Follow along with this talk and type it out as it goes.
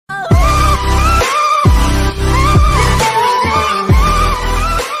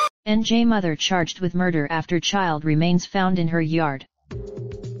NJ mother charged with murder after child remains found in her yard.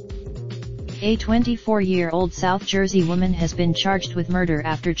 A 24-year-old South Jersey woman has been charged with murder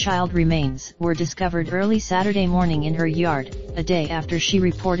after child remains were discovered early Saturday morning in her yard, a day after she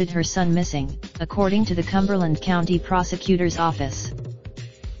reported her son missing, according to the Cumberland County Prosecutor's Office.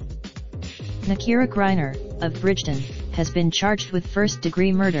 Nakira Greiner, of Bridgeton, has been charged with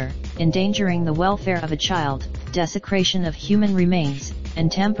first-degree murder, endangering the welfare of a child, desecration of human remains, and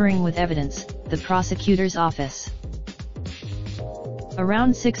tampering with evidence, the prosecutor's office.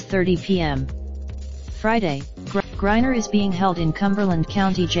 Around 6:30 p.m. Friday, Greiner is being held in Cumberland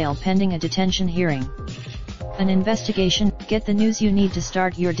County Jail pending a detention hearing. An investigation. Get the news you need to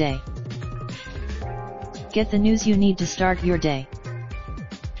start your day. Get the news you need to start your day.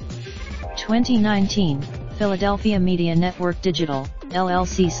 2019, Philadelphia Media Network Digital,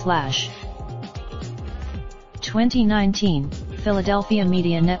 LLC / 2019, Philadelphia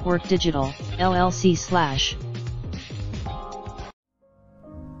Media Network Digital, LLC /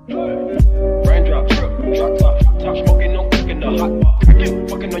 Raindrop, drop top smoking, no cooking the hot pot. I get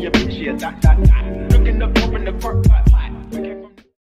fucking on your bitch, yeah, that. Looking up, open the park pot.